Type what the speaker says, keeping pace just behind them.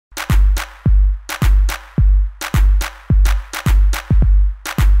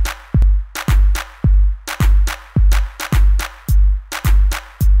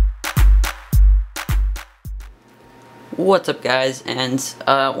What's up, guys? And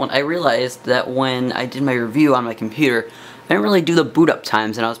when I realized that when I did my review on my computer, I didn't really do the boot up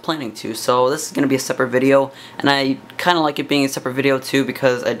times and I was planning to, so this is going to be a separate video, and I kind of like it being a separate video too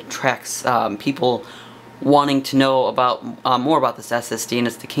because it attracts people wanting to know about more about this SSD, and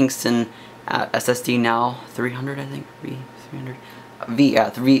it's the Kingston SSDNow 300, I think, V300,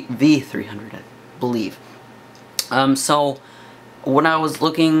 V300, I believe. So when I was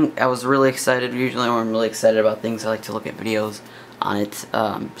looking, I was really excited. Usually when I'm really excited about things, I like to look at videos on it.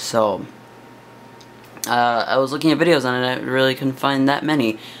 I was looking at videos on it, and I really couldn't find that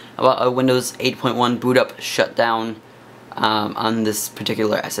many about a Windows 8.1 boot up shutdown on this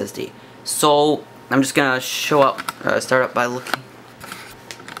particular SSD. So I'm just gonna start up by looking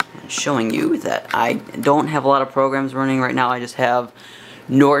and showing you that I don't have a lot of programs running right now. I just have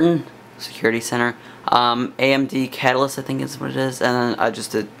Norton Security Center, AMD Catalyst, I think is what it is, and then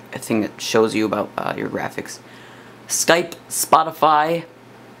just a thing that shows you about your graphics. Skype, Spotify,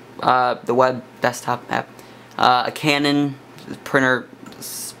 the web desktop app, a Canon printer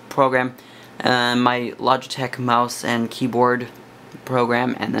program, and my Logitech mouse and keyboard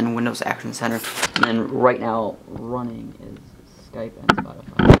program, and then Windows Action Center. And then right now running is Skype and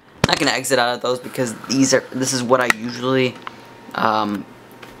Spotify. I'm not gonna exit out of those because this is what I usually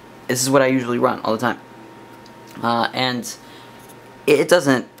run all the time, and it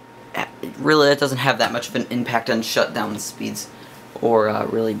doesn't have that much of an impact on shutdown speeds or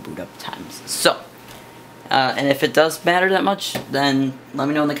really boot up times. So, and if it does matter that much, then let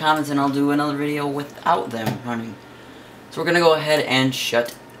me know in the comments and I'll do another video without them running. So we're gonna go ahead and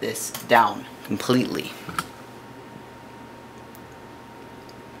shut this down completely.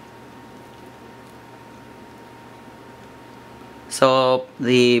 So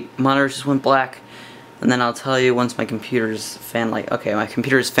the monitor just went black, and then I'll tell you once my computer's fan light. Okay, my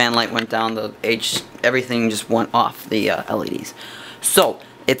computer's fan light went down. Everything just went off the LEDs. So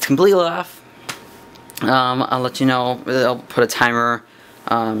it's completely off. I'll let you know. I'll put a timer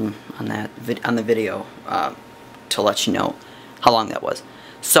on the video to let you know how long that was.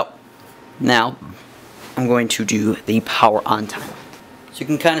 So now I'm going to do the power on time. So you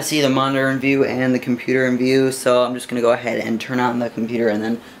can kind of see the monitor in view and the computer in view, so I'm just going to go ahead and turn on the computer and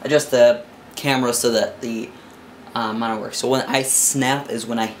then adjust the camera so that the monitor works. So when I snap is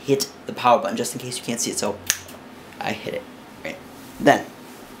when I hit the power button, just in case you can't see it, so I hit it. Right. Then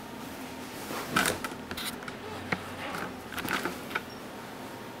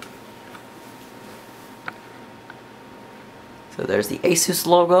so there's the Asus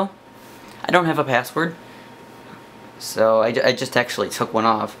logo. I don't have a password, so I just actually took one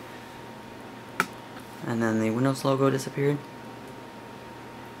off. And then the Windows logo disappeared.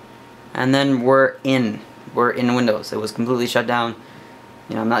 And then we're in Windows. It was completely shut down.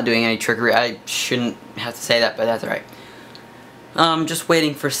 You know, I'm not doing any trickery. I shouldn't have to say that, but that's alright. Just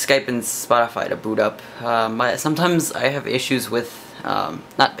waiting for Skype and Spotify to boot up. Sometimes I have issues with,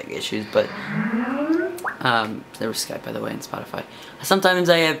 not big issues, but there was Skype, by the way, and Spotify. Sometimes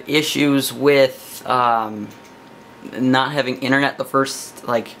I have issues with not having internet the first,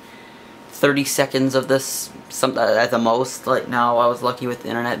 like, 30 seconds of this, at the most. Like now, I was lucky with the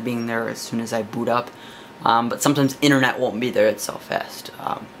internet being there as soon as I boot up. But sometimes internet won't be there, it's so fast.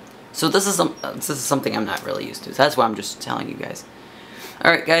 So this is something I'm not really used to. So that's why I'm just telling you guys.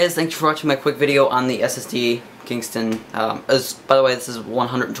 Alright guys, thanks for watching my quick video on the SSD Kingston. By the way, this is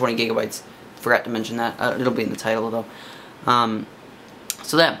 120 gigabytes. Forgot to mention that. It'll be in the title though.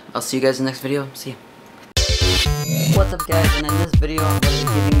 So I'll see you guys in the next video. See ya. What's up, guys? And in this video, I'm going to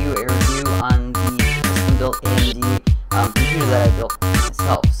be giving you a review on the custom-built AMD computer that I built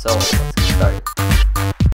myself. So let's get started.